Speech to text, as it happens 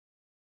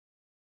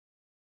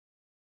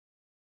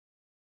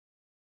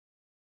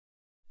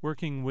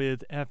Working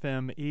with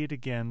FM8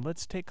 again,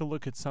 let's take a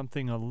look at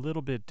something a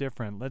little bit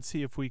different. Let's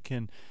see if we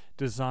can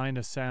design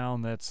a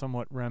sound that's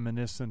somewhat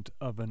reminiscent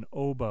of an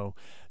oboe.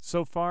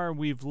 So far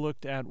we've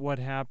looked at what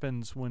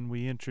happens when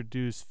we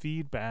introduce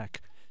feedback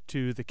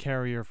to the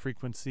carrier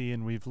frequency,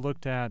 and we've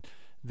looked at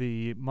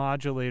the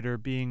modulator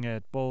being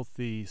at both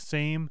the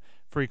same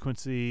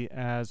frequency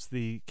as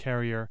the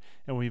carrier,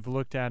 and we've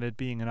looked at it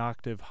being an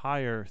octave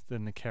higher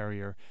than the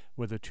carrier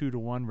with a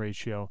 2-to-1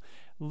 ratio.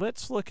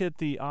 Let's look at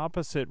the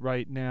opposite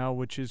right now,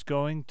 which is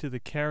going to the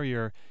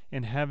carrier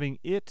and having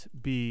it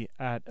be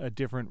at a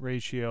different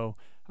ratio,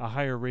 a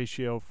higher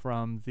ratio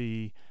from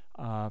the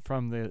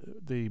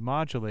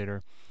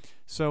modulator.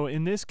 So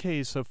in this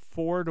case, a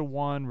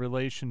 4-to-1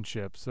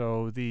 relationship.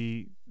 So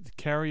the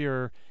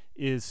carrier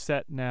is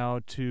set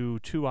now to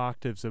 2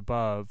 octaves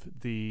above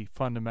the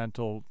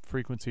fundamental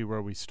frequency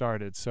where we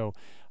started. So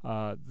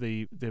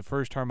the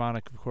first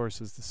harmonic, of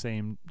course, is the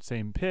same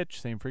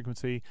pitch, same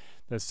frequency.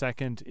 The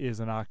second is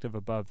an octave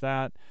above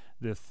that.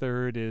 The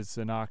third is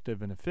an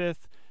octave and a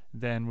fifth.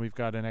 Then we've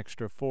got an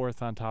extra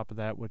fourth on top of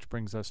that, which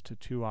brings us to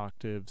 2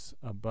 octaves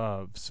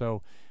above.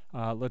 So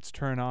let's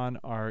turn on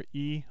our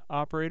E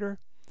operator,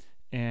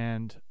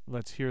 and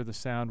let's hear the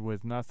sound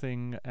with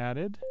nothing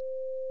added,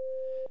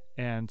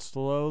 and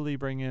slowly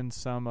bring in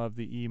some of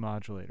the E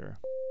modulator.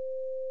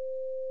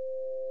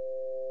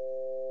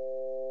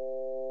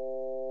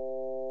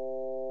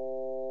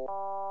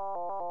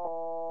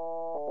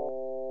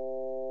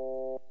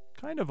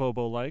 Kind of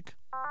oboe-like.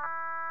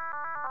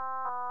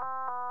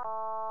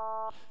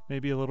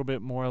 Maybe a little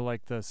bit more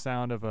like the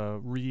sound of a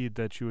reed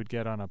that you would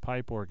get on a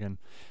pipe organ.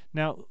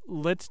 Now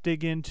let's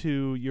dig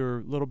into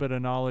your little bit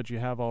of knowledge you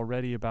have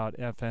already about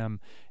FM,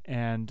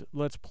 and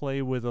let's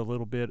play with a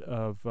little bit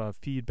of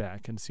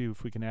feedback and see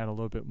if we can add a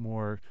little bit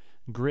more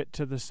grit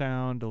to the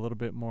sound, a little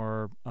bit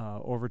more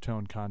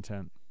overtone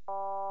content.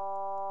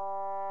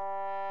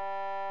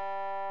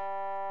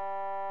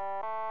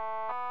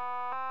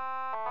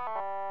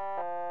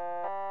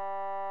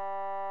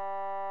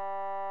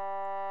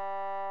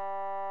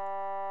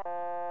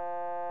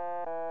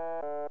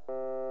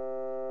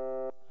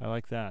 I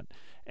like that.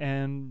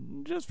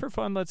 And just for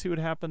fun, let's see what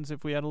happens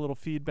if we add a little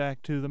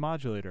feedback to the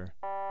modulator.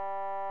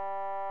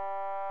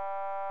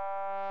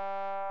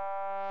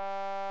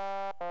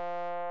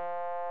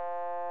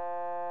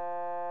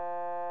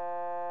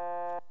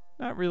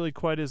 Not really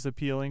quite as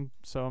appealing,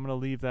 so I'm going to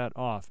leave that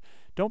off.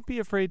 Don't be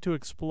afraid to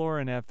explore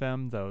an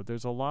FM, though.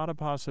 There's a lot of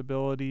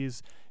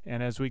possibilities,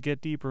 and as we get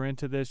deeper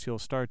into this, you'll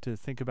start to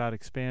think about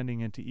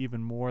expanding into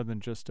even more than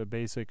just a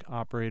basic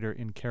operator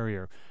in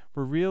carrier.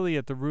 We're really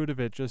at the root of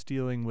it just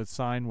dealing with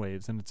sine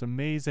waves, and it's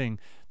amazing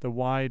the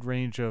wide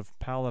range of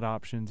palette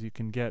options you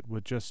can get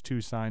with just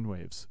 2 sine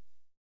waves.